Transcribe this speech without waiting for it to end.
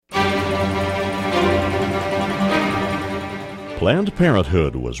Planned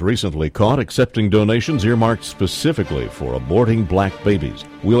Parenthood was recently caught accepting donations earmarked specifically for aborting black babies.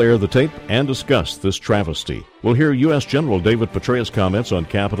 We'll air the tape and discuss this travesty. We'll hear U.S. General David Petraeus' comments on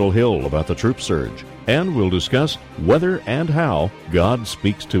Capitol Hill about the troop surge. And we'll discuss whether and how God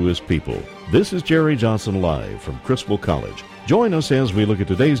speaks to his people. This is Jerry Johnson Live from Criswell College. Join us as we look at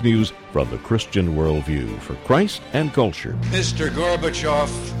today's news from the Christian worldview for Christ and culture. Mr.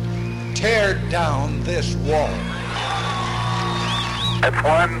 Gorbachev, tear down this wall. It's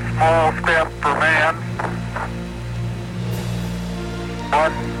one small step for man,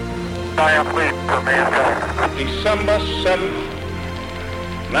 one giant leap for mankind. December 7th,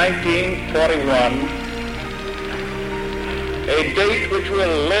 1941, a date which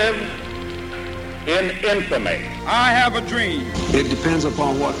will live in infamy. I have a dream. It depends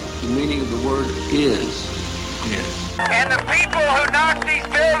upon what the meaning of the word is. Yes. And the people who knock these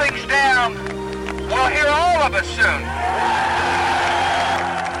buildings down will hear all of us soon.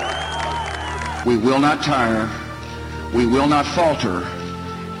 We will not tire, we will not falter,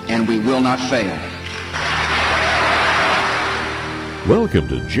 and we will not fail. Welcome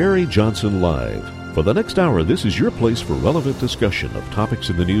to Jerry Johnson Live. For the next hour, this is your place for relevant discussion of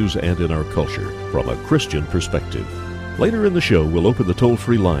topics in the news and in our culture from a Christian perspective. Later in the show, we'll open the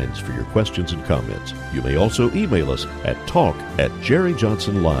toll-free lines for your questions and comments. You may also email us at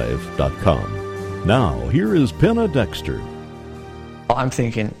talk@jerryjohnsonlive.com. Now, here is Penna Dexter. I'm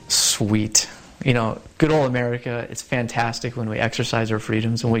thinking, sweet. You know, good old America, it's fantastic when we exercise our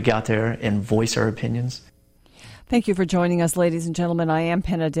freedoms, when we get out there and voice our opinions. Thank you for joining us, ladies and gentlemen. I am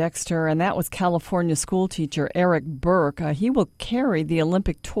Penna Dexter, and that was California schoolteacher Eric Burke. He will carry the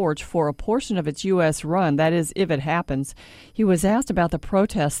Olympic torch for a portion of its U.S. run, that is, if it happens. He was asked about the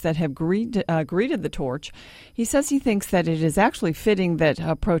protests that have greeted the torch. He says he thinks that it is actually fitting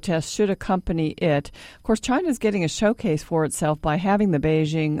that protests should accompany it. Of course, China is getting a showcase for itself by having the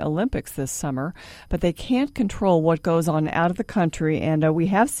Beijing Olympics this summer, but they can't control what goes on out of the country, and we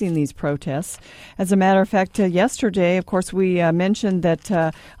have seen these protests. As a matter of fact, yesterday, of course, we mentioned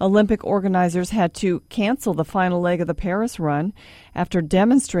that Olympic organizers had to cancel the final leg of the Paris run after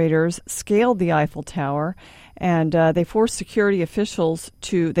demonstrators scaled the Eiffel Tower, and they forced security officials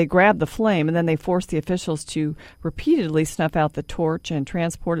they grabbed the flame, and then they forced the officials to repeatedly snuff out the torch and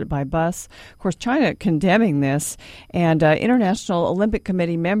transport it by bus. Of course, China condemning this, and International Olympic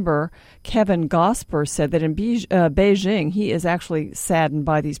Committee member Kevin Gosper said that in Beijing, he is actually saddened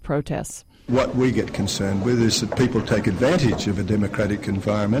by these protests. What we get concerned with is that people take advantage of a democratic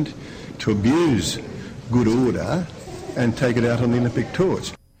environment to abuse good order and take it out on the Olympic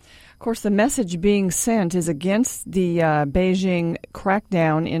torch. Of course, the message being sent is against the Beijing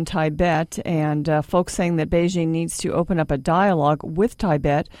crackdown in Tibet, and folks saying that Beijing needs to open up a dialogue with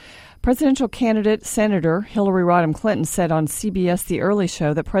Tibet. Presidential candidate Senator Hillary Rodham Clinton said on CBS The Early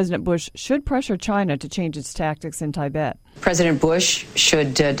Show that President Bush should pressure China to change its tactics in Tibet. President Bush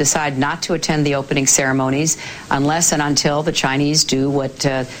should decide not to attend the opening ceremonies unless and until the Chinese do what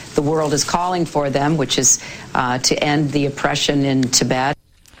the world is calling for them, which is to end the oppression in Tibet.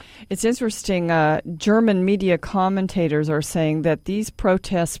 It's interesting. German media commentators are saying that these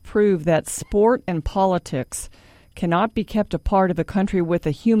protests prove that sport and politics cannot be kept apart if a country with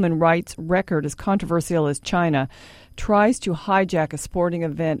a human rights record as controversial as China tries to hijack a sporting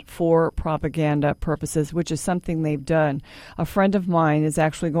event for propaganda purposes, which is something they've done. A friend of mine is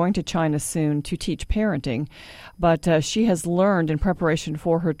actually going to China soon to teach parenting, but she has learned in preparation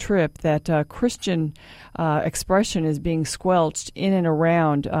for her trip that Christian expression is being squelched in and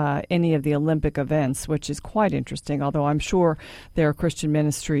around any of the Olympic events, which is quite interesting, although I'm sure there are Christian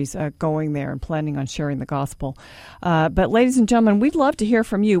ministries going there and planning on sharing the gospel. But ladies and gentlemen, we'd love to hear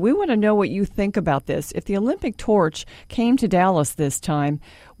from you. We want to know what you think about this. If the Olympic torch came to Dallas this time,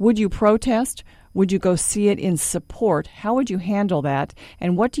 would you protest? Would you go see it in support? How would you handle that?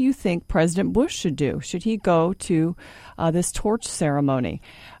 And what do you think President Bush should do? Should he go to this torch ceremony?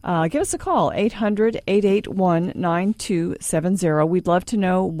 Give us a call, 800-881-9270. We'd love to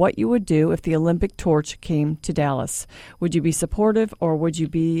know what you would do if the Olympic torch came to Dallas. Would you be supportive, or would you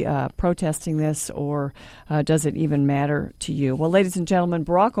be protesting this, or does it even matter to you? Well, ladies and gentlemen,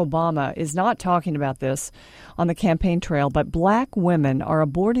 Barack Obama is not talking about this on the campaign trail, but black women are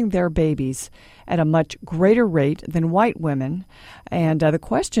aborting their babies at a much greater rate than white women. And the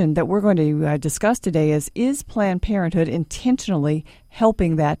question that we're going to discuss today is Planned Parenthood intentionally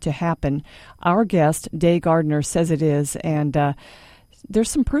helping that to happen? Our guest, Day Gardner, says it is, and there's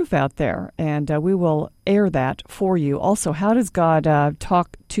some proof out there, and we will air that for you. Also, how does God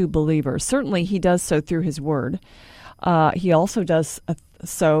talk to believers? Certainly, he does so through his word. He also does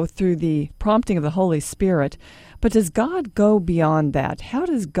so through the prompting of the Holy Spirit. But does God go beyond that? How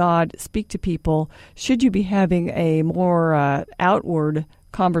does God speak to people? Should you be having a more outward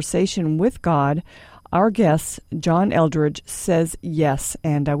conversation with God? Our guest, John Eldredge, says yes,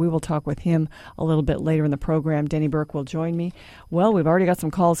 and we will talk with him a little bit later in the program. Denny Burk will join me. Well, we've already got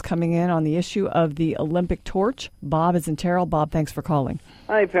some calls coming in on the issue of the Olympic torch. Bob is in Terrell. Bob, thanks for calling.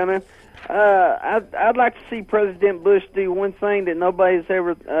 Hi, Penna. I'd like to see President Bush do one thing that nobody's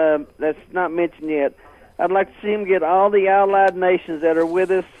ever, that's not mentioned yet. I'd like to see him get all the allied nations that are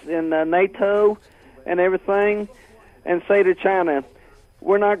with us in NATO and everything and say to China,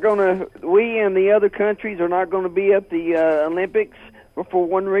 we and the other countries are not going to be at the Olympics for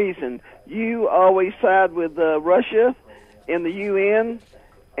one reason. You always side with Russia in the UN,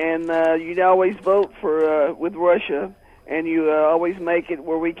 and you always vote for with Russia, and you always make it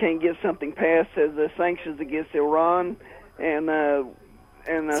where we can't get something passed as sanctions against Iran.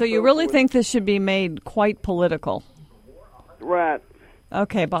 So you really think this should be made quite political? Right.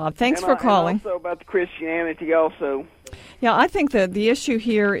 Okay, Bob, thanks for calling. And also about the Christianity also. Yeah, I think that the issue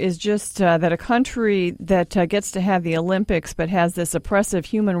here is just that a country that gets to have the Olympics but has this oppressive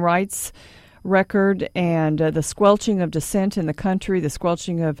human rights record and the squelching of dissent in the country, the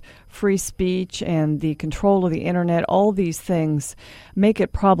squelching of free speech and the control of the internet, all these things make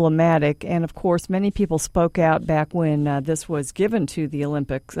it problematic. And of course, many people spoke out back when this was given to the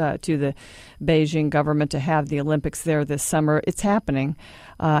Olympics, to the Beijing government to have the Olympics there this summer. It's happening.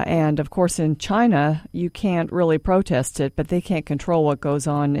 And of course, in China, you can't really protest it, but they can't control what goes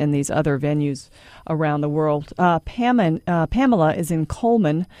on in these other venues around the world. Pamela is in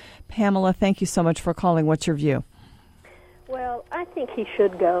Coleman. Pamela, thank you so much for calling. What's your view? Well, I think he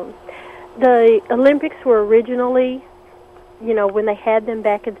should go. The Olympics were originally, when they had them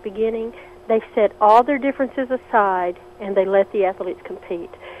back at the beginning, they set all their differences aside and they let the athletes compete.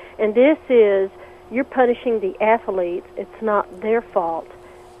 And this is, you're punishing the athletes. It's not their fault.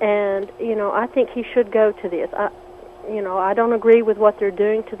 And, I think he should go to this. I don't agree with what they're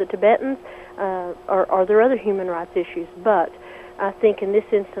doing to the Tibetans or their other human rights issues, but I think in this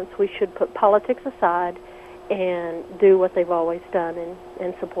instance we should put politics aside and do what they've always done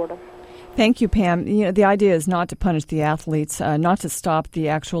and support them. Thank you, Pam. The idea is not to punish the athletes, not to stop the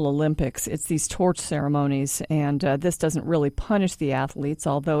actual Olympics. It's these torch ceremonies, and this doesn't really punish the athletes,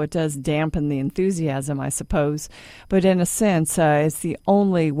 although it does dampen the enthusiasm, I suppose. But in a sense, it's the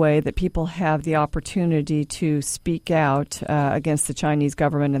only way that people have the opportunity to speak out against the Chinese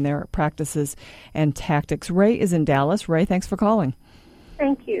government and their practices and tactics. Ray is in Dallas. Ray, thanks for calling.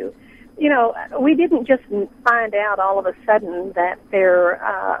 Thank you. We didn't just find out all of a sudden that there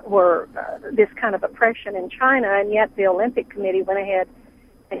were this kind of oppression in China, and yet the Olympic Committee went ahead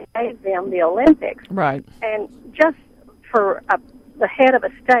and gave them the Olympics. Right. And just for the head of a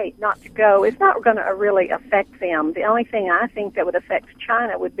state not to go, it's not going to really affect them. The only thing I think that would affect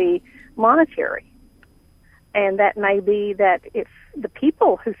China would be monetary. And that may be that if the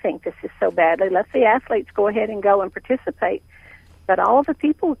people who think this is so badly, let the athletes go ahead and go and participate. But all of the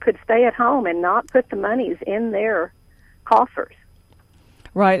people could stay at home and not put the monies in their coffers.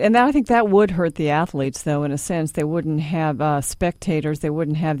 Right, and I think that would hurt the athletes, though, in a sense. They wouldn't have spectators. They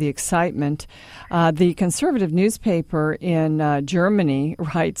wouldn't have the excitement. The conservative newspaper in Germany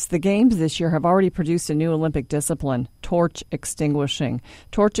writes, the games this year have already produced a new Olympic discipline, torch extinguishing.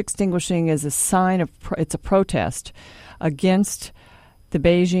 Torch extinguishing is a sign of, it's a protest against the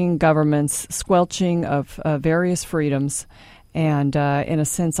Beijing government's squelching of various freedoms. And in a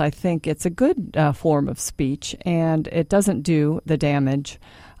sense, I think it's a good form of speech, and it doesn't do the damage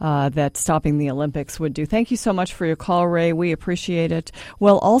that stopping the Olympics would do. Thank you so much for your call, Ray. We appreciate it.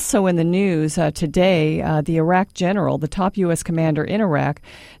 Well, also in the news today, the Iraq general, the top U.S. commander in Iraq,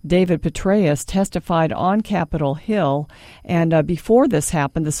 David Petraeus, testified on Capitol Hill. And before this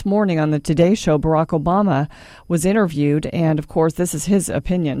happened, this morning on the Today Show, Barack Obama was interviewed, and of course, this is his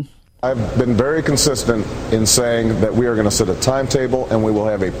opinion. I've been very consistent in saying that we are going to set a timetable and we will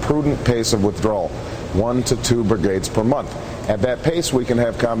have a prudent pace of withdrawal, 1 to 2 brigades per month. At that pace, we can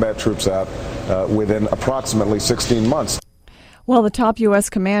have combat troops out within approximately 16 months. Well, the top U.S.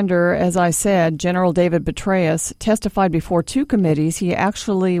 commander, as I said, General David Petraeus, testified before 2 committees. He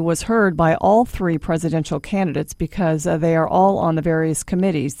actually was heard by all 3 presidential candidates because they are all on the various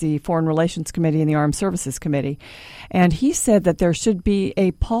committees, the Foreign Relations Committee and the Armed Services Committee. And he said that there should be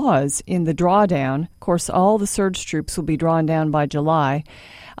a pause in the drawdown. Of course, all the surge troops will be drawn down by July.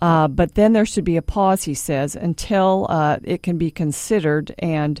 But then there should be a pause, he says, until it can be considered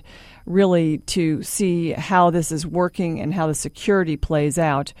and really to see how this is working and how the security plays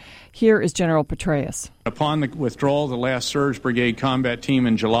out. Here is General Petraeus. Upon the withdrawal of the last Surge Brigade combat team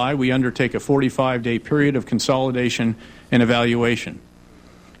in July, we undertake a 45-day period of consolidation and evaluation.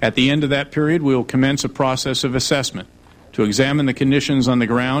 At the end of that period, we will commence a process of assessment to examine the conditions on the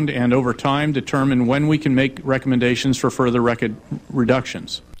ground and, over time, determine when we can make recommendations for further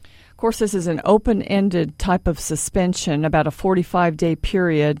reductions. Of course, this is an open-ended type of suspension, about a 45-day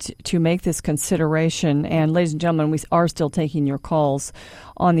period to make this consideration. And, ladies and gentlemen, we are still taking your calls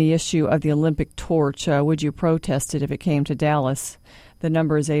on the issue of the Olympic torch. Would you protest it if it came to Dallas? The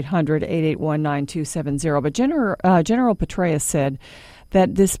number is 800-881-9270. But General Petraeus said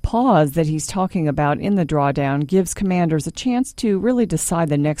that this pause that he's talking about in the drawdown gives commanders a chance to really decide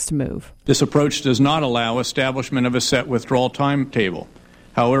the next move. This approach does not allow establishment of a set withdrawal timetable.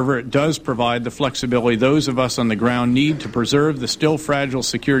 However, it does provide the flexibility those of us on the ground need to preserve the still fragile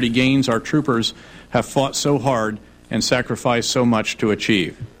security gains our troopers have fought so hard and sacrificed so much to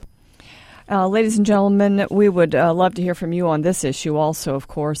achieve. Ladies and gentlemen, we would love to hear from you on this issue also, of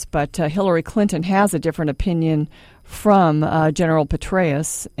course, but Hillary Clinton has a different opinion from General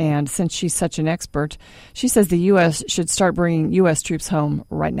Petraeus, and since she's such an expert, she says the U.S. should start bringing U.S. troops home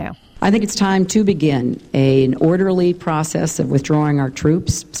right now. I think it's time to begin an orderly process of withdrawing our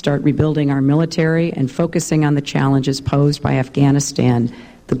troops, start rebuilding our military, and focusing on the challenges posed by Afghanistan,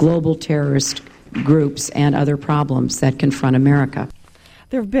 the global terrorist groups, and other problems that confront America.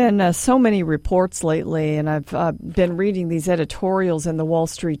 There have been so many reports lately, and I've been reading these editorials in the Wall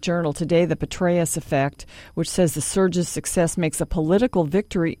Street Journal today, the Petraeus effect, which says the surge's success makes a political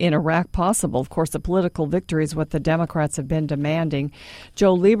victory in Iraq possible. Of course, the political victory is what the Democrats have been demanding.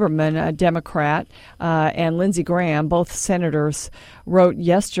 Joe Lieberman, a Democrat, and Lindsey Graham, both senators, wrote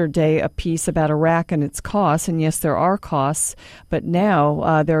yesterday a piece about Iraq and its costs, and yes, there are costs, but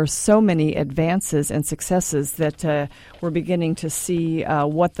now there are so many advances and successes that we're beginning to see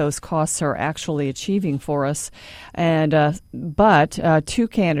what those costs are actually achieving for us. And but two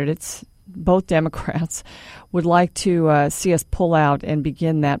candidates, both Democrats, would like to see us pull out and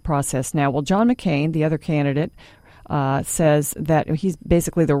begin that process now. Well, John McCain, the other candidate, says that he's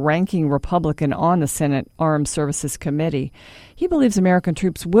basically the ranking Republican on the Senate Armed Services Committee. He believes American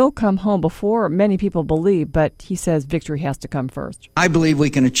troops will come home before many people believe, but he says victory has to come first. I believe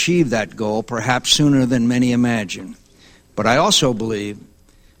we can achieve that goal perhaps sooner than many imagine. But I also believe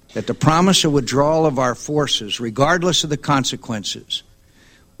that the promise of withdrawal of our forces, regardless of the consequences,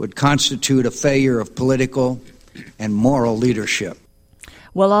 would constitute a failure of political and moral leadership.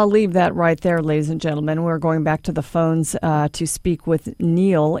 Well, I'll leave that right there, ladies and gentlemen. We're going back to the phones to speak with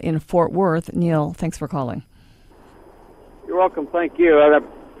Neil in Fort Worth. Neil, thanks for calling. You're welcome. Thank you. I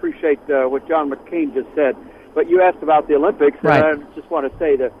appreciate what John McCain just said. But you asked about the Olympics, right. And I just want to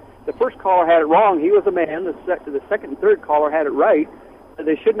say that the first caller had it wrong. He was a man. The second and third caller had it right.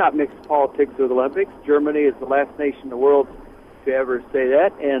 They should not mix politics with the Olympics. Germany is the last nation in the world to ever say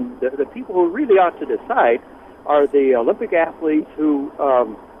that. And the people who really ought to decide are the Olympic athletes who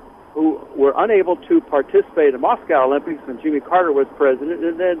were unable to participate in the Moscow Olympics when Jimmy Carter was president.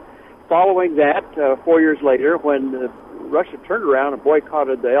 And then following that, 4 years later, when Russia turned around and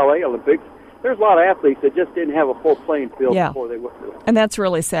boycotted the L.A. Olympics, there's a lot of athletes that just didn't have a full playing field before they went to it. And that's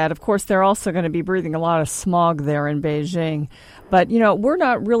really sad. Of course, they're also going to be breathing a lot of smog there in Beijing. But, you know, we're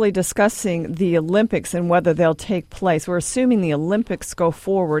not really discussing the Olympics and whether they'll take place. We're assuming the Olympics go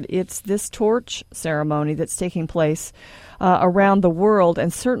forward. It's this torch ceremony that's taking place around the world,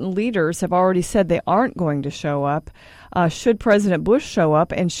 and certain leaders have already said they aren't going to show up. Should President Bush show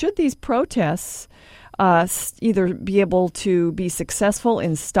up, and should these protests either be able to be successful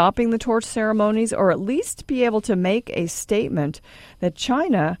in stopping the torch ceremonies or at least be able to make a statement that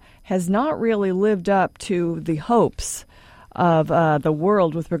China has not really lived up to the hopes of the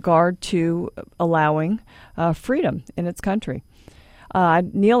world with regard to allowing freedom in its country.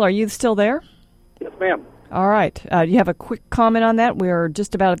 Neil, are you still there? Yes, ma'am. All right. Do you have a quick comment on that? We're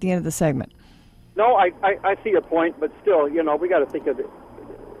just about at the end of the segment. No, I see your point, but still, you know, we got to think of the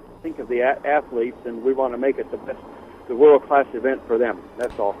athletes, and we want to make it the world-class event for them.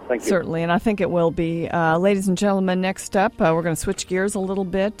 That's all. Thank you. Certainly, and I think it will be. Ladies and gentlemen, next up, we're going to switch gears a little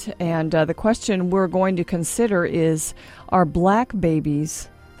bit, and the question we're going to consider is, are black babies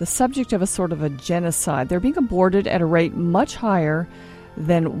the subject of a sort of a genocide? They're being aborted at a rate much higher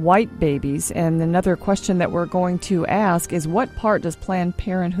than white babies, and another question that we're going to ask is, what part does Planned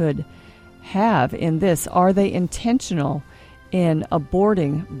Parenthood have in this? Are they intentional in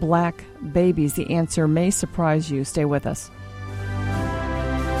aborting black babies? The answer may surprise you. Stay with us.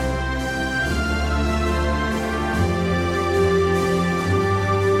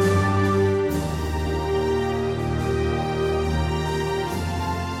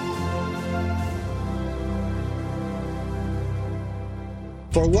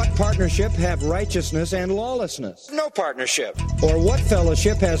 For what partnership have righteousness and lawlessness? No partnership. Or what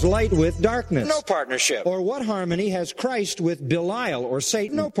fellowship has light with darkness? No partnership. Or what harmony has Christ with Belial or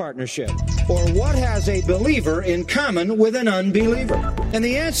Satan? No partnership. Or what has a believer in common with an unbeliever? And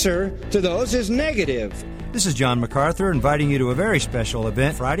the answer to those is negative. This is John MacArthur inviting you to a very special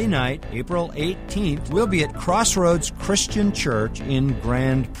event. Friday night, April 18th, we'll be at Crossroads Christian Church in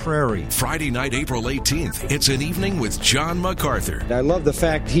Grand Prairie. Friday night, April 18th, it's an evening with John MacArthur. I love the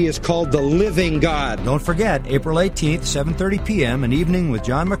fact he is called the living God. Don't forget, April 18th, 7:30 p.m., an evening with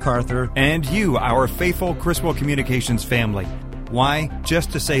John MacArthur. And you, our faithful Criswell Communications family. Why?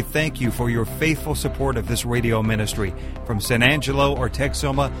 Just to say thank you for your faithful support of this radio ministry. From San Angelo or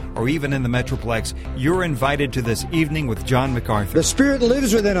Texoma or even in the Metroplex, you're invited to this evening with John MacArthur. The Spirit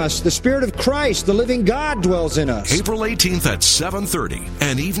lives within us. The Spirit of Christ, the living God, dwells in us. April 18th at 7:30,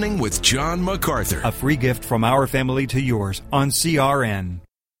 an evening with John MacArthur. A free gift from our family to yours on CRN.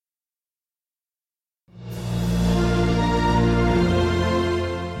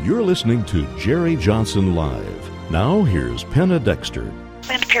 You're listening to Jerry Johnson Live. Now, here's Penna Dexter.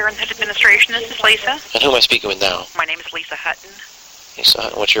 Planned Parenthood Administration, this is Lisa. And who am I speaking with now? My name is Lisa Hutton. Lisa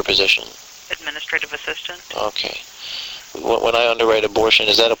Hutton, what's your position? Administrative Assistant. Okay. When I underwrite abortion,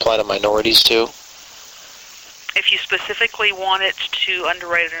 does that apply to minorities too? If you specifically want it to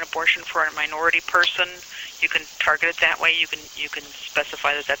underwrite an abortion for a minority person, you can target it that way. You can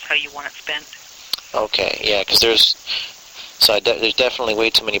specify that that's how you want it spent. Okay, yeah, because there's definitely way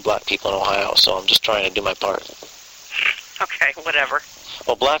too many black people in Ohio, so I'm just trying to do my part. Okay, whatever.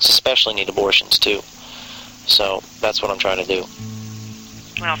 Well, blacks especially need abortions, too. So that's what I'm trying to do.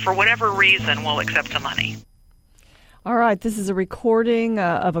 Well, for whatever reason, we'll accept the money. All right, this is a recording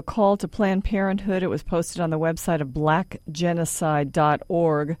of a call to Planned Parenthood. It was posted on the website of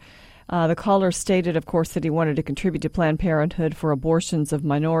blackgenocide.org. The caller stated, of course, that he wanted to contribute to Planned Parenthood for abortions of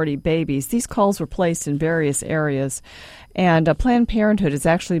minority babies. These calls were placed in various areas, and Planned Parenthood has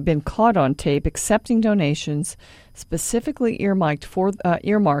actually been caught on tape accepting donations specifically earmarked for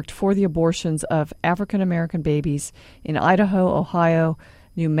the abortions of African-American babies in Idaho, Ohio,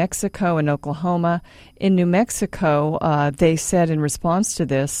 New Mexico, and Oklahoma. In New Mexico, they said in response to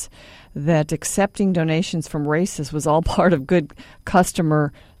this that accepting donations from racists was all part of good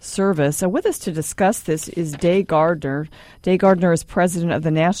customer service. With us to discuss this is Day Gardner. Day Gardner is president of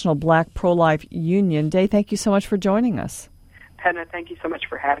the National Black Pro-Life Union. Day, thank you so much for joining us. Penna, thank you so much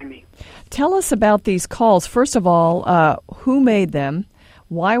for having me. Tell us about these calls. First of all, who made them?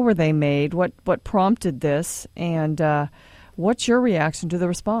 Why were they made? What prompted this? And what's your reaction to the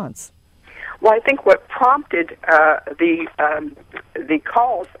response? Well, I think what prompted the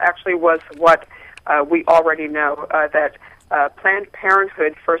calls actually was what we already know, that Planned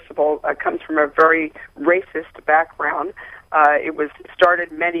Parenthood, first of all, comes from a very racist background. It was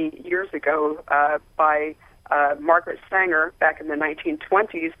started many years ago by Margaret Sanger back in the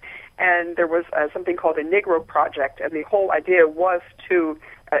 1920s, and there was something called the Negro Project, and the whole idea was to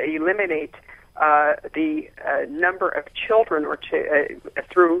eliminate the number of children or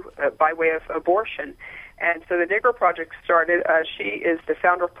by way of abortion. And so the Negro Project started. She is the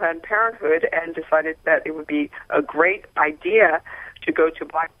founder of Planned Parenthood and decided that it would be a great idea to go to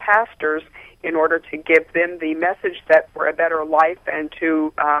black pastors in order to give them the message that for a better life and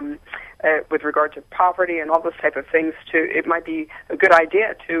to, with regard to poverty and all those type of things, it might be a good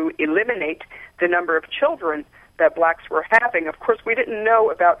idea to eliminate the number of children that blacks were having. Of course, we didn't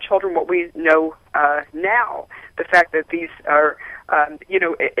know about children what we know now. The fact that these are,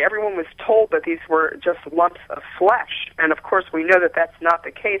 everyone was told that these were just lumps of flesh. And of course, we know that that's not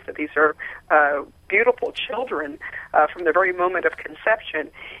the case, that these are beautiful children from the very moment of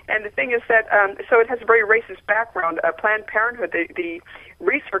conception. And the thing is that, so it has a very racist background. Planned Parenthood, the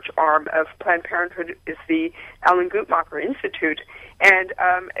research arm of Planned Parenthood is the Alan Guttmacher Institute, and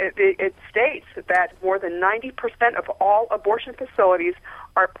it states that more than 90% of all abortion facilities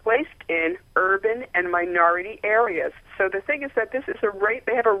are placed in urban and minority areas. So the thing is that this is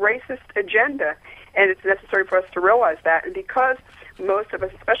they have a racist agenda, and it's necessary for us to realize that. And because most of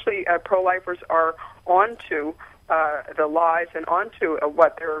us, especially pro-lifers, are onto the lies and onto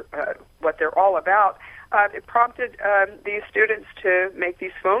what they're all about, it prompted these students to make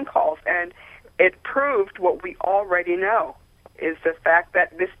these phone calls, and it proved what we already know, is the fact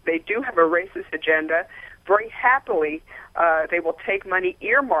that they do have a racist agenda. Very happily, they will take money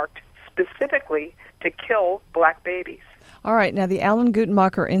earmarked specifically to kill black babies. All right. Now, the Alan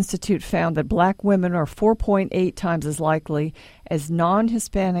Guttmacher Institute found that black women are 4.8 times as likely as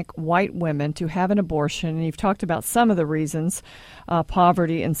non-Hispanic white women to have an abortion. And you've talked about some of the reasons,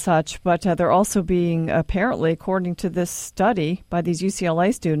 poverty and such, but they're also being, apparently, according to this study by these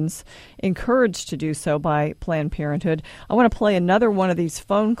UCLA students, encouraged to do so by Planned Parenthood. I want to play another one of these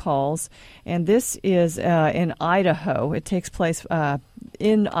phone calls, and this is in Idaho. It takes place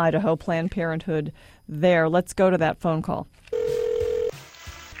in Idaho, Planned Parenthood there. Let's go to that phone call.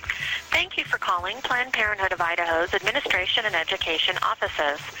 Thank you for calling Planned Parenthood of Idaho's Administration and Education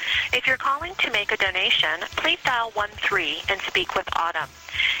offices. If you're calling to make a donation, please dial 13 and speak with Autumn.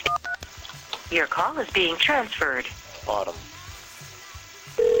 Your call is being transferred. Autumn.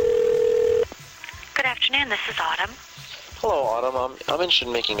 Good afternoon, this is Autumn. Hello, Autumn. I'm interested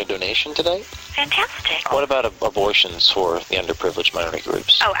in making a donation today. Fantastic. What about abortions for the underprivileged minority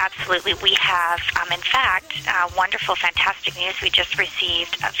groups? Oh, absolutely. We have, in fact, wonderful, fantastic news. We just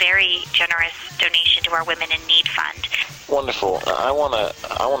received a very generous donation to our Women in Need Fund. Wonderful. I want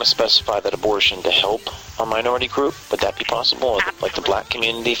to specify that abortion to help a minority group. Would that be possible? Absolutely. Like the black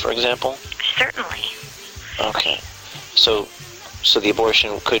community, for example? Certainly. Okay. So the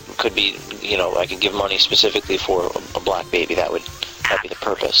abortion could be, I could give money specifically for a black baby. That'd be the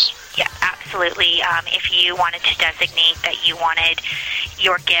purpose. Yeah, absolutely. If you wanted to designate that you wanted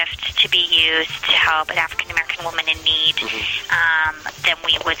your gift to be used to help an African American woman in need, then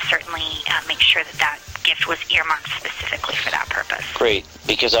we would certainly make sure that gift was earmarked specifically for that purpose. Great,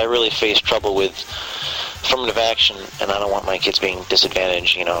 because I really face trouble with affirmative action, and I don't want my kids being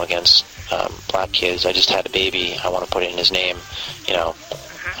disadvantaged, against black kids. I just had a baby. I want to put it in his name,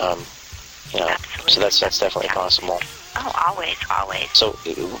 so that's definitely possible. Oh, always. So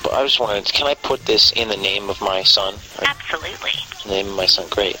I just wanted, can I put this in the name of my son? Absolutely. In the name of my son,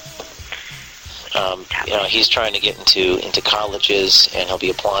 great. He's trying to get into colleges, and he'll be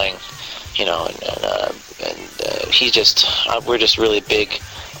applying, he's just, we're just really big,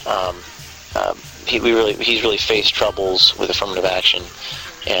 he's really faced troubles with affirmative action,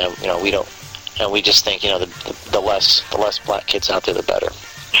 and we just think the less black kids out there, the better.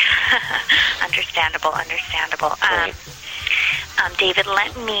 Understandable. David,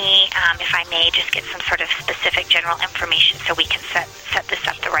 let me, if I may, just get some sort of specific general information so we can set this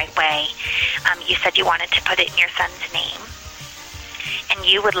up the right way. You said you wanted to put it in your son's name, and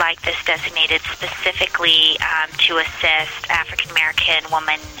you would like this designated specifically to assist African American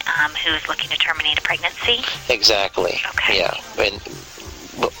woman who's looking to terminate a pregnancy. Exactly. Okay. Yeah, and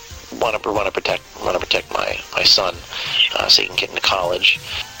want to protect my son so he can get into college.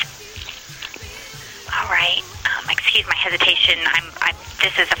 All right. Excuse my hesitation.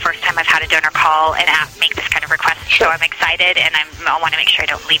 This is the first time I've had a donor call and make this kind of request, so I'm excited, and I want to make sure I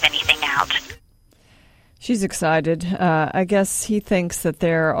don't leave anything out. She's excited. I guess he thinks that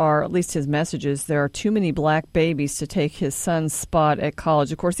there are, at least his messages, there are too many black babies to take his son's spot at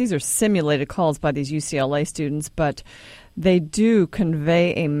college. Of course, these are simulated calls by these UCLA students, but they do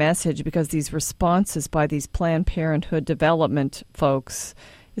convey a message because these responses by these Planned Parenthood development folks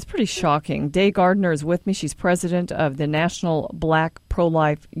is pretty shocking. Day Gardner is with me. She's president of the National Black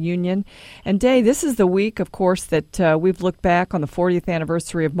Pro-Life Union. And Day, this is the week, of course, that we've looked back on the 40th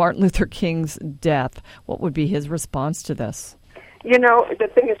anniversary of Martin Luther King's death. What would be his response to this? The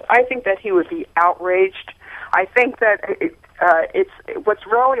thing is, I think that he would be outraged. I think that it's what's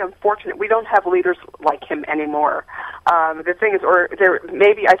really unfortunate. We don't have leaders like him anymore. The thing is,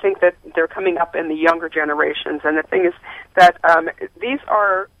 I think that they're coming up in the younger generations. And the thing is that these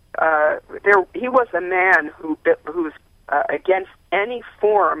are he was a man who was against any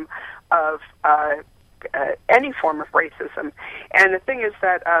form of racism. And the thing is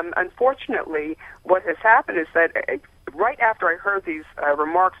that unfortunately, what has happened is that right after I heard these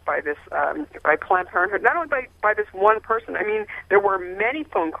remarks by Planned Parenthood, not only by this one person, I mean, there were many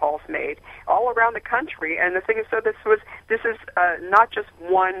phone calls made all around the country. And the thing is, so this is not just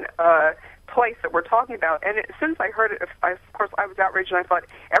one place that we're talking about. And since I heard it, of course, I was outraged, and I thought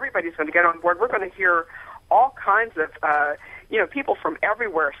everybody's going to get on board. We're going to hear all kinds of people from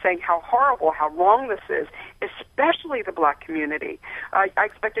everywhere saying how horrible, how wrong this is, especially the black community. I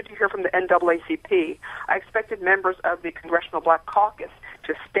expected to hear from the NAACP. I expected members of the Congressional Black Caucus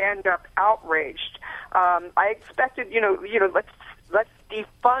to stand up outraged. I expected, let's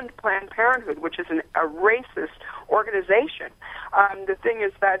defund Planned Parenthood, which is a racist organization. The thing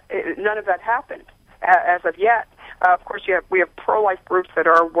is that none of that happened as of yet. Of course, we have pro-life groups that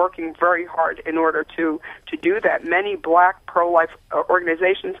are working very hard in order to do that. Many black pro-life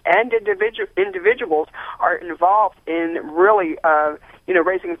organizations and individuals are involved in really,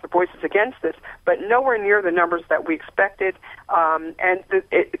 raising their voices against this, but nowhere near the numbers that we expected. And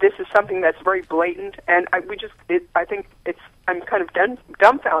this is something that's very blatant, and I think I'm kind of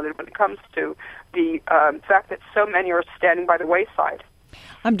dumbfounded when it comes to the fact that so many are standing by the wayside.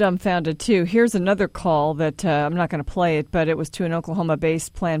 I'm dumbfounded, too. Here's another call that I'm not going to play it, but it was to an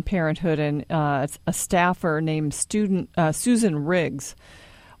Oklahoma-based Planned Parenthood, and a staffer named Susan Riggs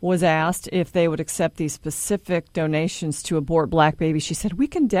was asked if they would accept these specific donations to abort black babies. She said, we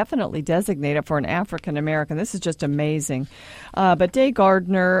can definitely designate it for an African American. This is just amazing. But Day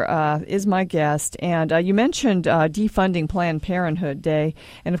Gardner is my guest, and you mentioned defunding Planned Parenthood, Day.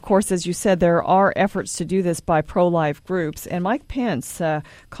 And, of course, as you said, there are efforts to do this by pro-life groups. And Mike Pence,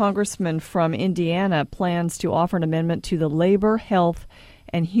 congressman from Indiana, plans to offer an amendment to the Labor, Health,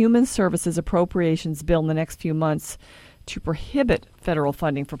 and Human Services Appropriations Bill in the next few months to prohibit federal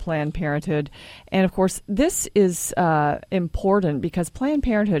funding for Planned Parenthood. And, of course, this is important because Planned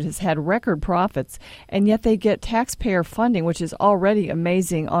Parenthood has had record profits, and yet they get taxpayer funding, which is already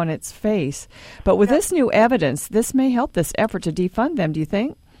amazing on its face. But with this new evidence, this may help this effort to defund them, do you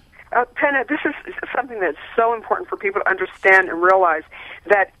think? Penna, this is something that's so important for people to understand and realize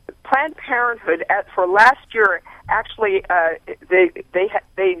that Planned Parenthood, for last year, actually they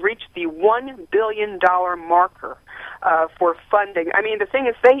reached the $1 billion marker for funding. I mean, the thing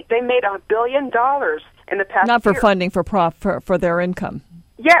is, they made $1 billion in the past year. Not for funding, for their income.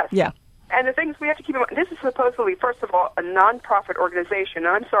 Yes. Yeah. And the things we have to keep in mind, this is supposedly, first of all, a nonprofit organization.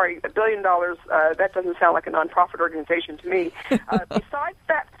 I'm sorry, $1 billion, that doesn't sound like a nonprofit organization to me. Besides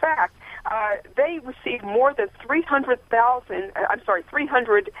that fact, they received more than $300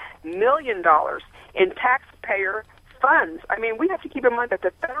 million in taxpayer funds. I mean, we have to keep in mind that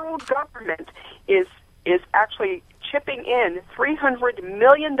the federal government is actually chipping in $300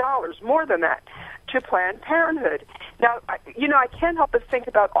 million, more than that, to Planned Parenthood. Now, I can't help but think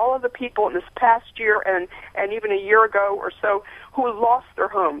about all of the people in this past year and even a year ago or so who lost their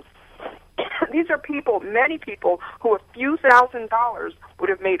homes. These are many people, who a few $1,000s would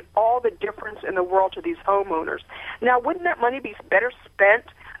have made all the difference in the world to these homeowners. Now, wouldn't that money be better spent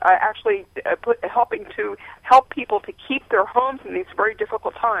helping to help people to keep their homes in these very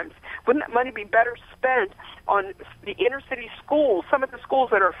difficult times? Wouldn't that money be better spent on the inner city schools, some of the schools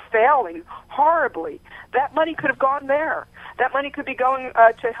that are failing horribly? That money could have gone there. That money could be going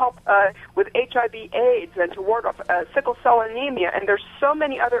to help with HIV/AIDS and to ward off sickle cell anemia. And there's so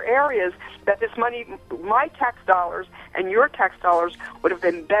many other areas that this money, my tax dollars and your tax dollars, would have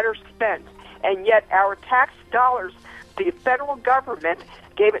been better spent. And yet our tax dollars, the federal government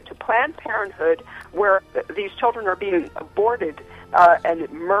gave it to Planned Parenthood, where these children are being aborted and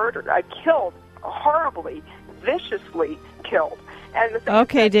murdered, killed horribly, viciously killed. And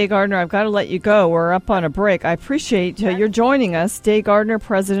okay, Day Gardner, I've got to let you go. We're up on a break. I appreciate your joining us. Day Gardner,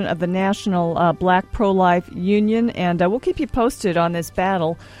 president of the National Black Pro-Life Union, and we'll keep you posted on this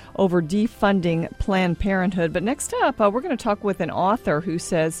battle over defunding Planned Parenthood. But next up, we're going to talk with an author who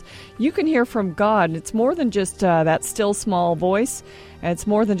says you can hear from God. It's more than just that still small voice. And it's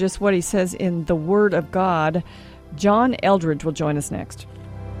more than just what he says in the Word of God. John Eldredge will join us next.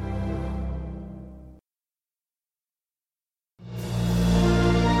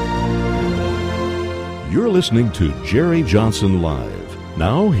 You're listening to Jerry Johnson Live.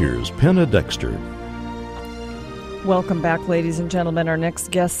 Now here's Penna Dexter. Welcome back, ladies and gentlemen. Our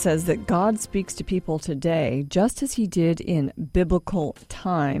next guest says that God speaks to people today just as he did in biblical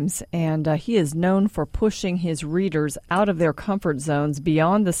times, and he is known for pushing his readers out of their comfort zones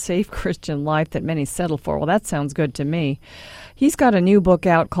beyond the safe Christian life that many settle for. Well, that sounds good to me. He's got a new book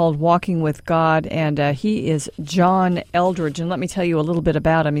out called Walking with God, and he is John Eldredge. And let me tell you a little bit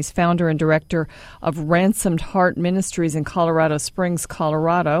about him. He's founder and director of Ransomed Heart Ministries in Colorado Springs,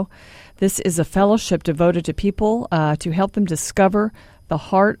 Colorado. This is a fellowship devoted to people to help them discover the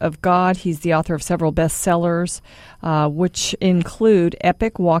heart of God. He's the author of several bestsellers, which include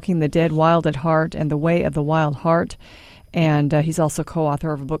Epic, Walking the Dead, Wild at Heart, and The Way of the Wild Heart. And he's also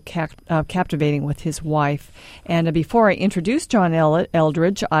co-author of a book, Captivating with his wife. And before I introduce John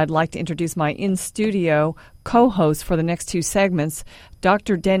Eldredge, I'd like to introduce my in-studio co-host for the next two segments,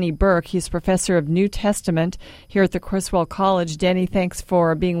 Dr. Denny Burk. He's professor of New Testament here at the Criswell College. Denny, thanks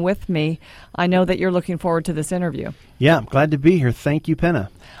for being with me. I know that you're looking forward to this interview. Yeah, I'm glad to be here. Thank you, Penna.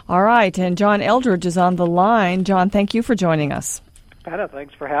 All right, and John Eldredge is on the line. John, thank you for joining us. Penna,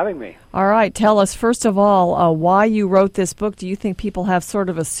 thanks for having me. All right, tell us, first of all, why you wrote this book. Do you think people have sort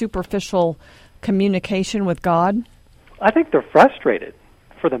of a superficial communication with God? I think they're frustrated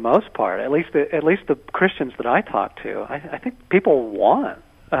for the most part, at least the Christians that I talk to. I think people want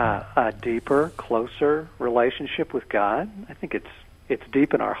a deeper, closer relationship with God. I think it's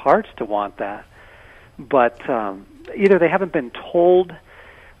deep in our hearts to want that. But either they haven't been told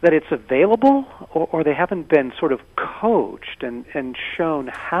that it's available, or they haven't been sort of coached and shown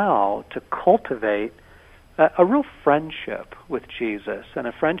how to cultivate a real friendship with Jesus, and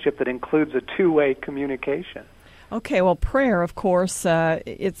a friendship that includes a two-way communication. Okay, well, prayer, of course,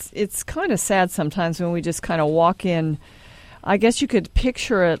 it's kind of sad sometimes when we just kind of walk in. I guess you could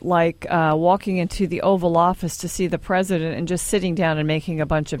picture it like walking into the Oval Office to see the president and just sitting down and making a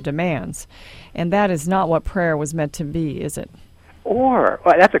bunch of demands. And that is not what prayer was meant to be, is it? Well,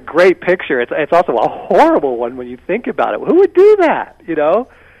 that's a great picture. It's also a horrible one when you think about it. Who would do that, you know?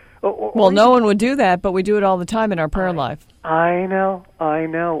 Well, no one would do that, but we do it all the time in our prayer life. I know.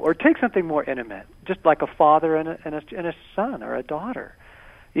 Or take something more intimate, just like a father and a son or a daughter.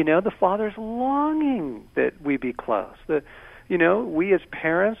 You know, the father's longing that we be close. We as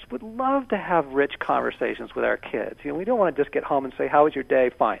parents would love to have rich conversations with our kids. You know, we don't want to just get home and say, "How was your day?"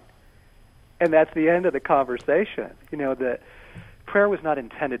 "Fine." And that's the end of the conversation. You know, that prayer was not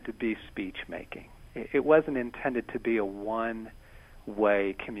intended to be speech making. It wasn't intended to be a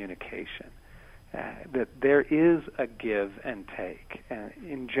one-way communication. That there is a give and take.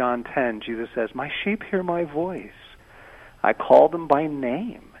 In John 10, Jesus says, "My sheep hear my voice. I call them by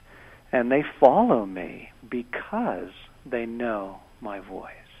name, and they follow me because they know my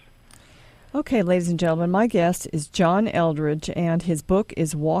voice." Okay, ladies and gentlemen, my guest is John Eldredge, and his book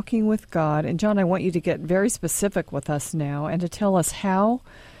is Walking with God. And John, I want you to get very specific with us now and to tell us how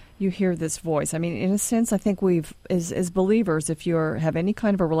you hear this voice. I mean, in a sense, I think we've, as believers, if you have any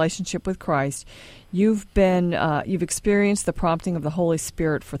kind of a relationship with Christ, you've experienced the prompting of the Holy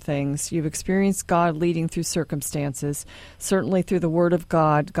Spirit for things. You've experienced God leading through circumstances. Certainly through the Word of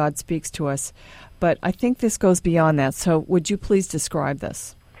God, God speaks to us. But I think this goes beyond that. So would you please describe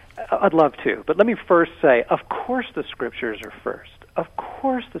this? I'd love to. But let me first say, of course the Scriptures are first. Of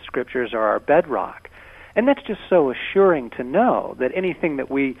course the Scriptures are our bedrock. And that's just so assuring to know that anything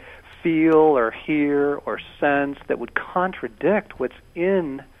that we feel or hear or sense that would contradict what's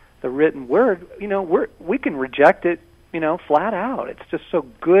in the written Word, we can reject it, flat out. It's just so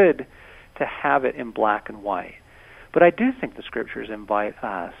good to have it in black and white. But I do think the Scriptures invite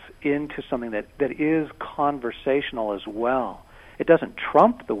us into something that is conversational as well. It doesn't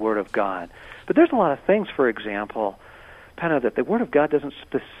trump the Word of God. But there's a lot of things, for example, Penna, that the Word of God doesn't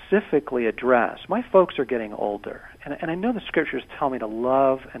specifically address. My folks are getting older, and I know the Scriptures tell me to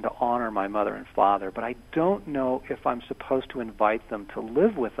love and to honor my mother and father, but I don't know if I'm supposed to invite them to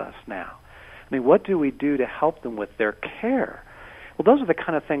live with us now. I mean, what do we do to help them with their care? Well, those are the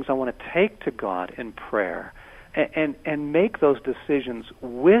kind of things I want to take to God in prayer and make those decisions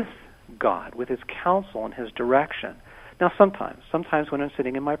with God, with His counsel and His direction. Now, sometimes when I'm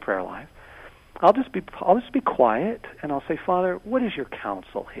sitting in my prayer life, I'll just be quiet, and I'll say, "Father, what is your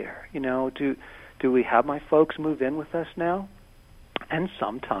counsel here? Do we have my folks move in with us now?" And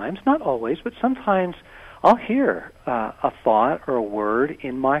sometimes, not always, but sometimes I'll hear a thought or a word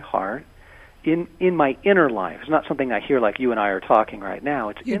in my heart, in my inner life. It's not something I hear like you and I are talking right now.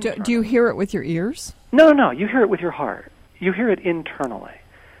 It's do you hear it with your ears? No. You hear it with your heart. You hear it internally,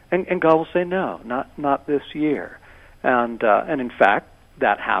 and God will say, "No, not this year." And in fact,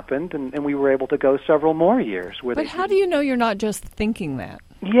 that happened, and we were able to go several more years. But how do you know you're not just thinking that?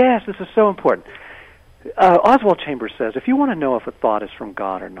 Yes, this is so important. Oswald Chambers says, if you want to know if a thought is from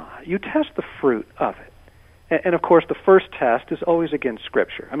God or not, you test the fruit of it. And of course, the first test is always against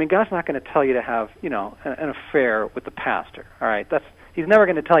Scripture. I mean, God's not going to tell you to have, an affair with the pastor. All right, He's never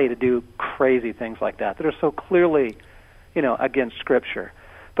going to tell you to do crazy things like that are so clearly, against Scripture.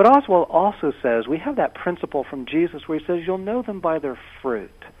 But Oswald also says we have that principle from Jesus where He says you'll know them by their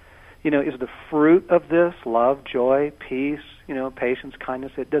fruit. Is the fruit of this love, joy, peace, patience,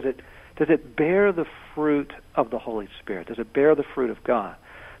 kindness? Does it bear the fruit of the Holy Spirit? Does it bear the fruit of God?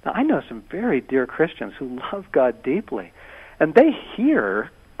 Now, I know some very dear Christians who love God deeply, and they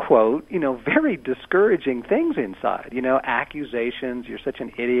hear, quote, very discouraging things inside. Accusations, "You're such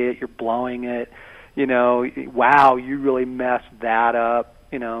an idiot, you're blowing it," "Wow, you really messed that up."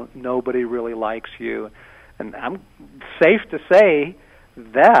 Nobody really likes you. And I'm safe to say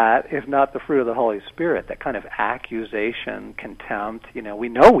that is not the fruit of the Holy Spirit, that kind of accusation, contempt. We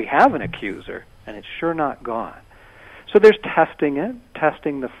know we have an accuser, and it's sure not God. So there's testing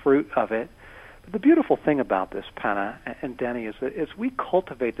the fruit of it. But the beautiful thing about this, Penna and Denny, is that as we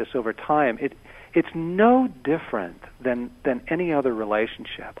cultivate this over time, it's no different than any other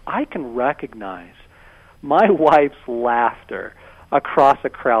relationship. I can recognize my wife's laughter across a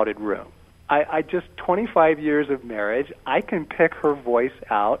crowded room. I just 25 years of marriage, I can pick her voice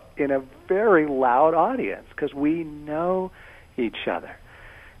out in a very loud audience because we know each other.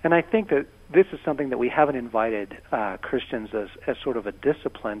 And I think that this is something that we haven't invited Christians as sort of a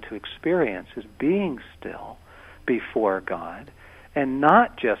discipline to experience, is being still before God and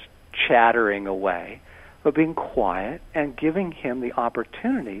not just chattering away, but being quiet and giving Him the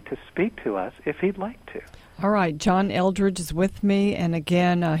opportunity to speak to us if He'd like to. All right, John Eldredge is with me, and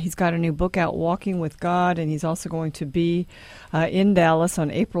again, he's got a new book out, Walking with God, and he's also going to be in Dallas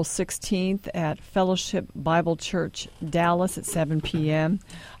on April 16th at Fellowship Bible Church, Dallas at 7 p.m.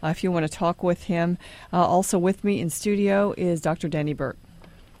 If you want to talk with him. Also with me in studio is Dr. Danny Burke.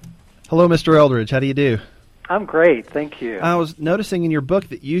 Hello, Mr. Eldredge. How do you do? I'm great, thank you. I was noticing in your book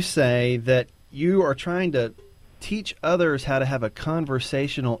that you say that you are trying to teach others how to have a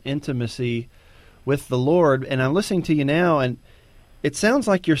conversational intimacy with the Lord, and I'm listening to you now, and it sounds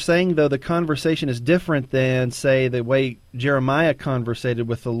like you're saying, though, the conversation is different than, say, the way Jeremiah conversated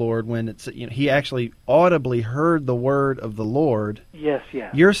with the Lord when it's, he actually audibly heard the word of the Lord. Yes,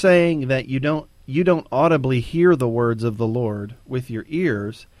 yes. You're saying that you don't audibly hear the words of the Lord with your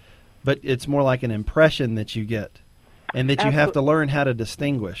ears, but it's more like an impression that you get. And that you have to learn how to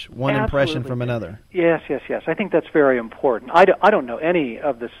distinguish one impression from another. Yes, yes, yes. I think that's very important. I don't know any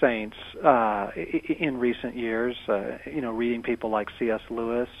of the saints in recent years, reading people like C.S.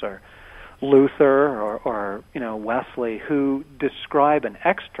 Lewis or Luther or Wesley, who describe an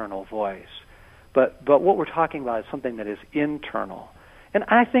external voice. But what we're talking about is something that is internal. And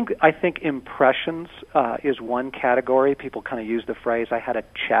I think impressions is one category. People kind of use the phrase, I had a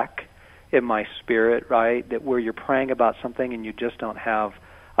check in my spirit, right, that where you're praying about something and you just don't have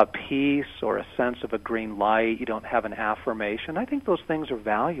a peace or a sense of a green light, you don't have an affirmation. I think those things are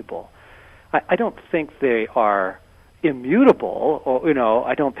valuable. I don't think they are immutable, or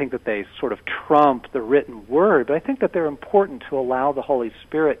I don't think that they sort of trump the written word, but I think that they're important to allow the Holy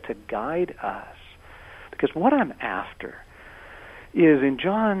Spirit to guide us. Because what I'm after is in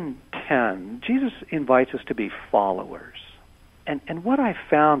John 10, Jesus invites us to be followers. And what I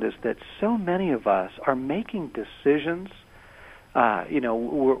found is that so many of us are making decisions.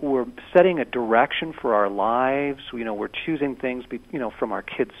 We're setting a direction for our lives. We're choosing things, from our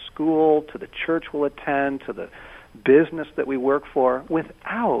kids' school to the church we'll attend to the business that we work for,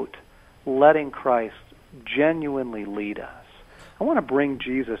 without letting Christ genuinely lead us. I want to bring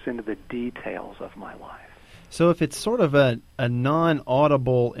Jesus into the details of my life. So if it's sort of a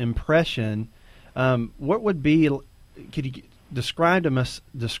non-audible impression, what would be? Could you describe to us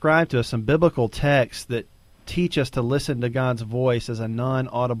some biblical texts that teach us to listen to God's voice as a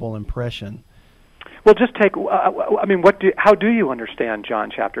non-audible impression? Well, just take. How do you understand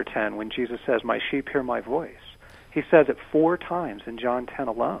John chapter 10 when Jesus says, "My sheep hear my voice"? He says it 4 times in John 10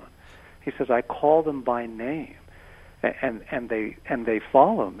 alone. He says, "I call them by name, and they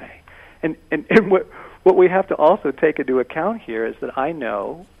follow me." And what we have to also take into account here is that I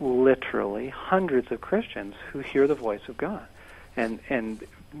know literally hundreds of Christians who hear the voice of God. And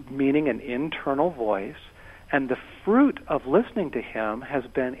meaning an internal voice, and the fruit of listening to Him has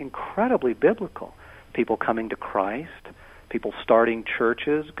been incredibly biblical. People coming to Christ, people starting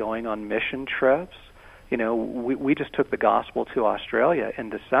churches, going on mission trips. We just took the gospel to Australia in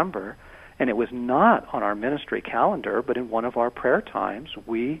December, and it was not on our ministry calendar, but in one of our prayer times,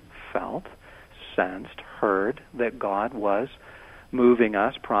 we felt, sensed, heard that God was moving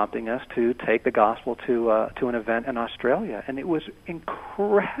us, prompting us to take the gospel to an event in Australia, and it was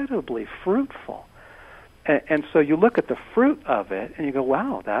incredibly fruitful. And so you look at the fruit of it, and you go,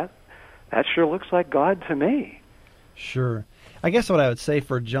 "Wow, that sure looks like God to me." Sure. I guess what I would say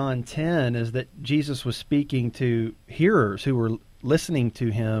for John 10 is that Jesus was speaking to hearers who were listening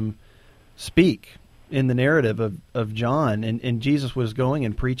to Him speak in the narrative of John, and Jesus was going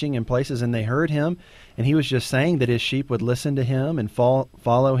and preaching in places, and they heard Him, and He was just saying that His sheep would listen to Him and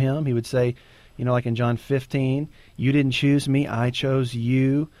follow Him. He would say, like in John 15, "You didn't choose me, I chose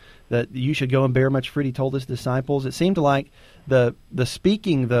you," that you should go and bear much fruit, He told His disciples. It seemed like the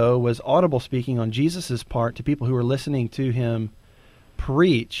speaking, though, was audible speaking on Jesus' part to people who were listening to Him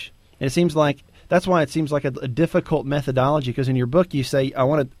preach. And it seems like that's why it seems like a difficult methodology, because in your book you say, I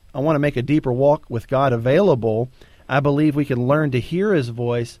want to make a deeper walk with God available. I believe we can learn to hear His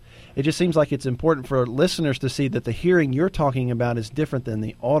voice. It just seems like it's important for listeners to see that the hearing you're talking about is different than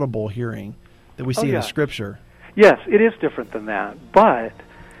the audible hearing that we see in the Scripture. Yes, it is different than that. But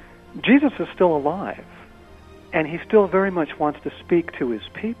Jesus is still alive, and He still very much wants to speak to His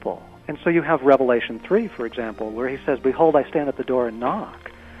people. And so you have Revelation 3, for example, where He says, "Behold, I stand at the door and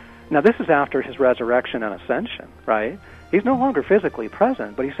knock." Now, this is after His resurrection and ascension, right? He's no longer physically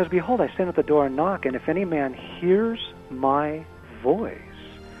present, but He says, "Behold, I stand at the door and knock, and if any man hears my voice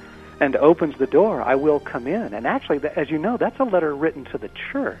and opens the door, I will come in. And actually, as you know, that's a letter written to the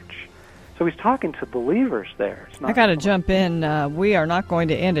church. So he's talking to believers there. It's not I got to jump in. We are not going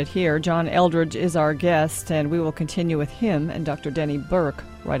to end it here. John Eldredge is our guest, and we will continue with him and Dr. Denny Burk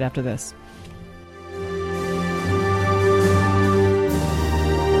right after this.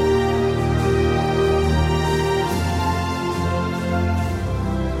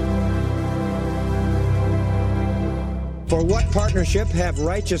 For what partnership have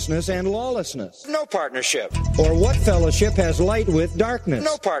righteousness and lawlessness? No partnership. Or what fellowship has light with darkness?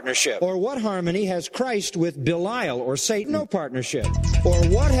 No partnership. Or what harmony has Christ with Belial or Satan? No partnership. Or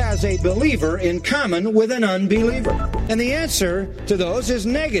what has a believer in common with an unbeliever? And the answer to those is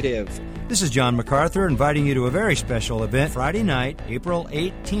negative. This is John MacArthur inviting you to a very special event Friday night, April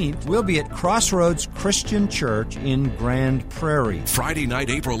 18th. We'll be at Crossroads Christian Church in Grand Prairie. Friday night,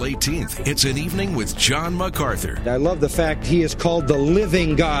 April 18th. It's an evening with John MacArthur. I love the fact he is called the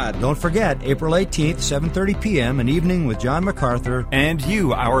living God. Don't forget, April 18th, 7:30 p.m., an evening with John MacArthur. And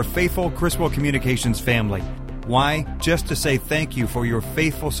you, our faithful Criswell Communications family. Why? Just to say thank you for your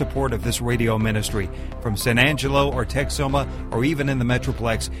faithful support of this radio ministry. From San Angelo or Texoma or even in the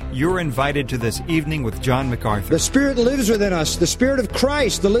Metroplex, you're invited to this evening with John MacArthur. The Spirit lives within us. The Spirit of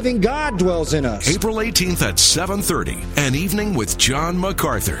Christ, the living God, dwells in us. April 18th at 7:30, an evening with John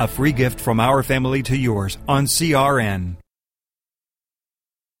MacArthur. A free gift from our family to yours on CRN.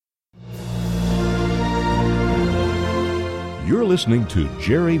 You're listening to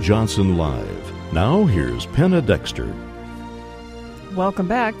Jerry Johnson Live. Now, here's Penna Dexter. Welcome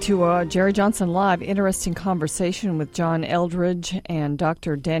back to Jerry Johnson Live. Interesting conversation with John Eldredge and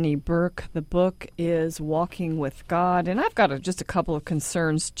Dr. Denny Burk. The book is Walking with God. And I've got just a couple of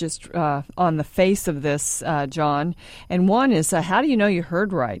concerns just on the face of this, John. And one is, how do you know you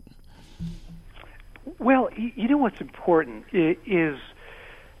heard right? Well, you know what's important is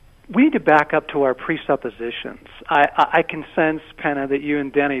we need to back up to our presuppositions. I can sense, Penna, that you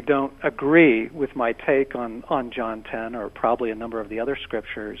and Denny don't agree with my take on John 10 or probably a number of the other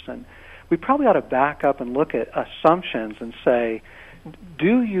scriptures. And we probably ought to back up and look at assumptions and say,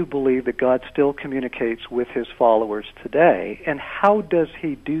 do you believe that God still communicates with his followers today? And how does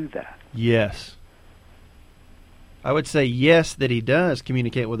he do that? Yes. I would say yes, that he does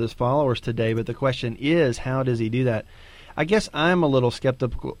communicate with his followers today, but the question is, how does he do that? I guess I'm a little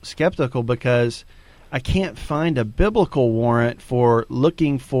skeptical because I can't find a biblical warrant for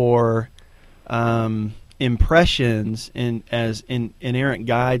looking for impressions as inerrant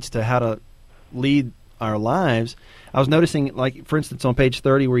guides to how to lead our lives. I was noticing, like, for instance, on page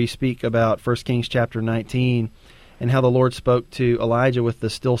 30 where you speak about 1 Kings chapter 19 and how the Lord spoke to Elijah with the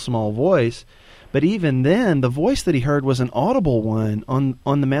still small voice. But even then, the voice that he heard was an audible one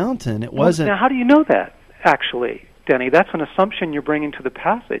on the mountain. It wasn't. Now, how do you know that, actually, Denny? That's an assumption you're bringing to the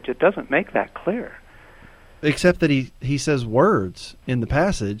passage. It doesn't make that clear. Except that he says words in the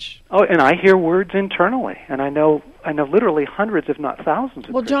passage. Oh, and I hear words internally, and I know literally hundreds, if not thousands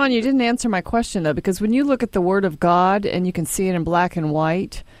of Well, John, you didn't answer my question, though, because when you look at the Word of God and you can see it in black and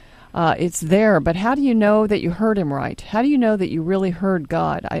white, it's there. But how do you know that you heard him right? How do you know that you really heard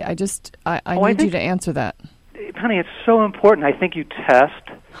God? I need you to answer that. Honey, it's so important. I think you test.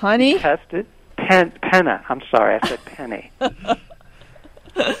 Honey? You test it. Penna. I'm sorry, I said Penny.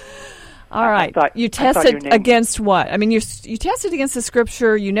 All right. You tested against what? I mean, you tested against the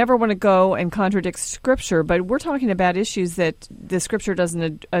Scripture. You never want to go and contradict Scripture, but we're talking about issues that the Scripture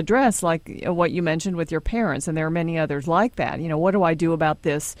doesn't address, like what you mentioned with your parents, and there are many others like that. You know, what do I do about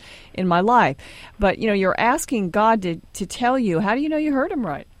this in my life? But, you know, you're asking God to tell you. How do you know you heard him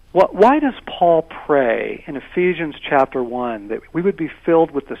right? Why does Paul pray in Ephesians chapter 1 that we would be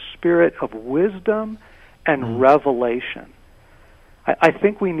filled with the spirit of wisdom and revelation? I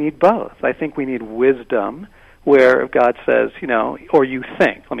think we need both. I think we need wisdom, where God says, you know, or you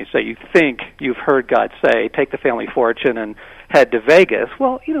think, let me say, you think you've heard God say, take the family fortune and head to Vegas.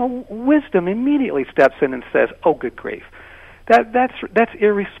 Well, you know, wisdom immediately steps in and says, oh, good grief. That's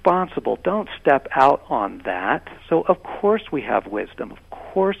irresponsible. Don't step out on that. So, of course, we have wisdom. Of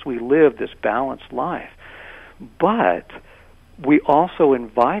course, we live this balanced life. But we also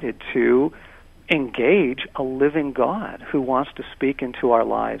invited to engage a living God who wants to speak into our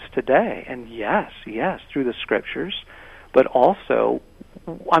lives today. And yes, through the Scriptures, but also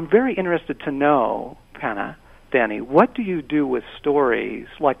I'm very interested to know, Penna, Danny, what do you do with stories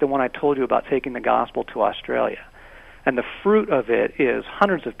like the one I told you about taking the gospel to Australia? And the fruit of it is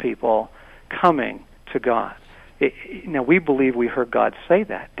hundreds of people coming to God. Now, we believe we heard God say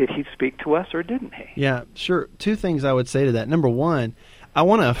that. Did he speak to us or didn't he? Yeah, sure. Two things I would say to that. Number one, I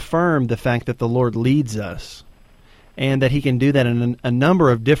want to affirm the fact that the Lord leads us. and that he can do that in a number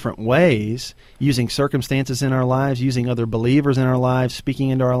of different ways, using circumstances in our lives, using other believers in our lives, speaking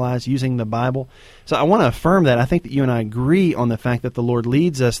into our lives, using the Bible. So I want to affirm that. I think that you and I agree on the fact that the Lord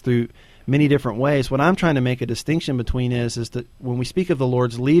leads us through many different ways. What I'm trying to make a distinction between is that when we speak of the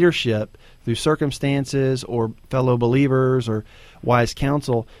Lord's leadership through circumstances or fellow believers or wise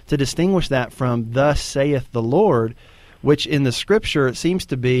counsel, to distinguish that from thus saith the Lord, which in the Scripture it seems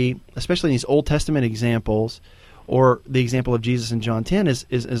to be, especially in these Old Testament examples, or the example of Jesus in John 10 is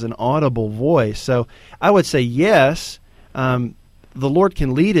an audible voice. So I would say yes, the Lord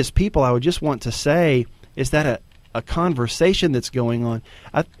can lead His people. I would just want to say, is that a conversation that's going on?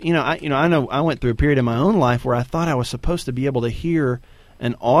 I know I went through a period in my own life where I thought I was supposed to be able to hear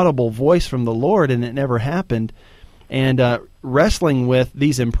an audible voice from the Lord, and it never happened. And wrestling with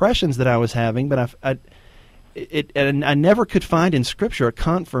these impressions that I was having, but I never could find in Scripture a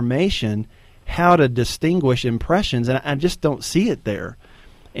confirmation how to distinguish impressions, and I just don't see it there.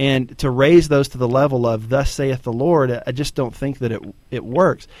 And to raise those to the level of thus saith the Lord, I just don't think that it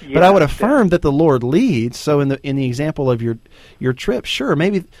works. Yeah, but I would affirm that the Lord leads. So in the example of your trip, sure,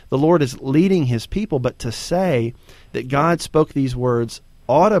 maybe the Lord is leading His people, but to say that God spoke these words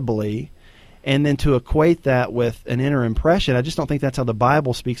audibly and then to equate that with an inner impression, I just don't think that's how the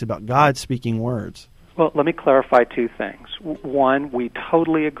Bible speaks about God speaking words. Well, let me clarify two things. One, we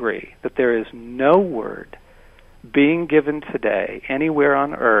totally agree that there is no word being given today anywhere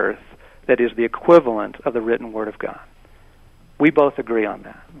on earth that is the equivalent of the written Word of God. We both agree on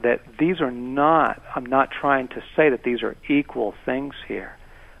that. That these are not, I'm not trying to say that these are equal things here.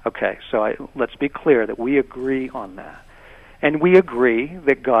 Okay, so let's be clear that we agree on that. And we agree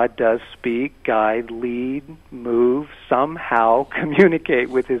that God does speak, guide, lead, move, somehow communicate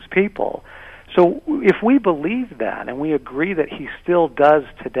with His people. So if we believe that, and we agree that He still does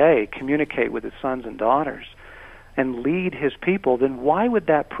today communicate with His sons and daughters and lead His people, then why would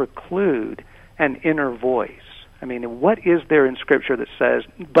that preclude an inner voice? I mean, what is there in Scripture that says,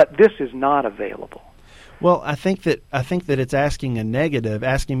 but this is not available? Well, I think that it's asking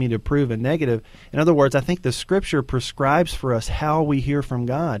me to prove a negative. In other words, I think the Scripture prescribes for us how we hear from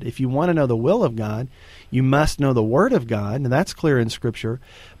God. If you want to know the will of God, you must know the Word of God, and that's clear in Scripture.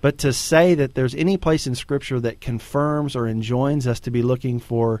 But to say that there's any place in Scripture that confirms or enjoins us to be looking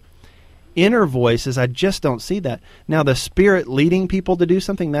for inner voices, I just don't see that. Now, the Spirit leading people to do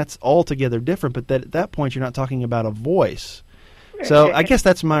something, that's altogether different, but at that point you're not talking about a voice. So I guess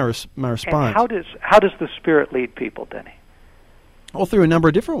that's my response. And how does the Spirit lead people, Denny? Well, through a number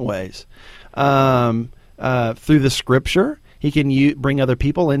of different ways. Through the Scripture, He can bring other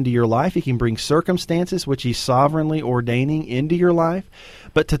people into your life. He can bring circumstances which He's sovereignly ordaining into your life.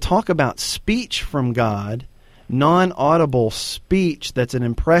 But to talk about speech from God, non-audible speech that's an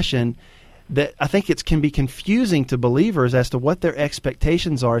impression, that I think it can be confusing to believers as to what their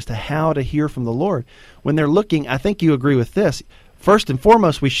expectations are as to how to hear from the Lord. When they're looking, I think you agree with this, first and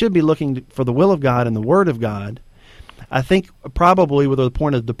foremost, we should be looking for the will of God and the Word of God. I think probably where the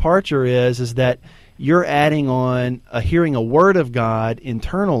point of departure is that you're adding on hearing a Word of God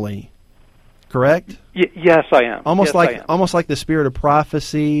internally, correct? Yes, I am. Almost like the spirit of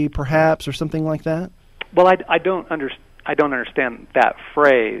prophecy, perhaps, or something like that. Well, I don't understand that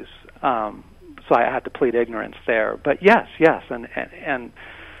phrase, so I have to plead ignorance there. But yes, and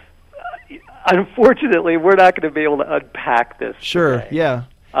unfortunately, we're not going to be able to unpack this. Sure, today. Yeah.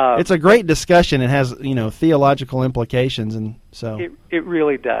 It's a great discussion. It has, theological implications, and so it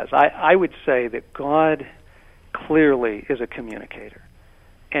really does. I would say that God clearly is a communicator,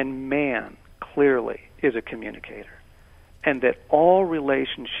 and man clearly is a communicator, and that all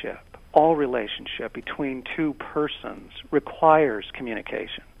relationship between two persons requires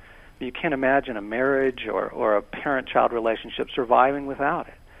communication. You can't imagine a marriage or a parent-child relationship surviving without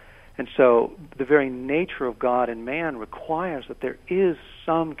it. And so the very nature of God and man requires that there is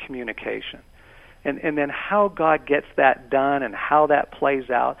some communication. And then how God gets that done and how that plays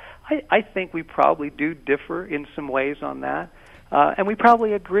out, I think we probably do differ in some ways on that. And we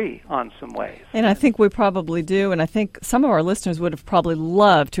probably agree on some ways. And I think we probably do. And I think some of our listeners would have probably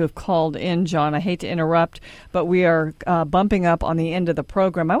loved to have called in, John. I hate to interrupt, but we are bumping up on the end of the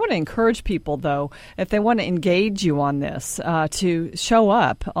program. I want to encourage people, though, if they want to engage you on this, to show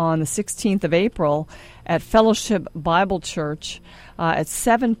up on the 16th of April at Fellowship Bible Church at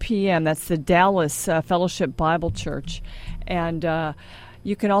 7 p.m. That's the Dallas Fellowship Bible Church. And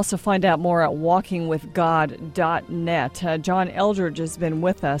You can also find out more at walkingwithgod.net. John Eldredge has been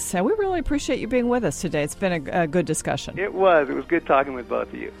with us, and we really appreciate you being with us today. It's been a good discussion. It was good talking with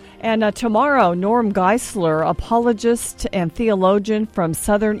both of you. And tomorrow, Norm Geisler, apologist and theologian from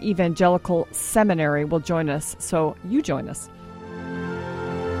Southern Evangelical Seminary, will join us. So you join us.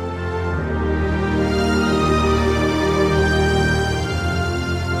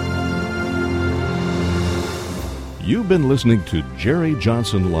 You've been listening to Jerry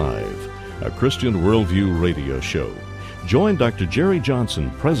Johnson Live, a Christian Worldview radio show. Join Dr. Jerry Johnson,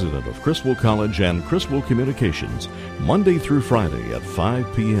 president of Criswell College and Criswell Communications, Monday through Friday at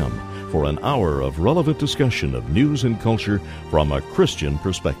 5 p.m. for an hour of relevant discussion of news and culture from a Christian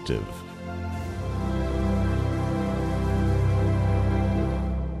perspective.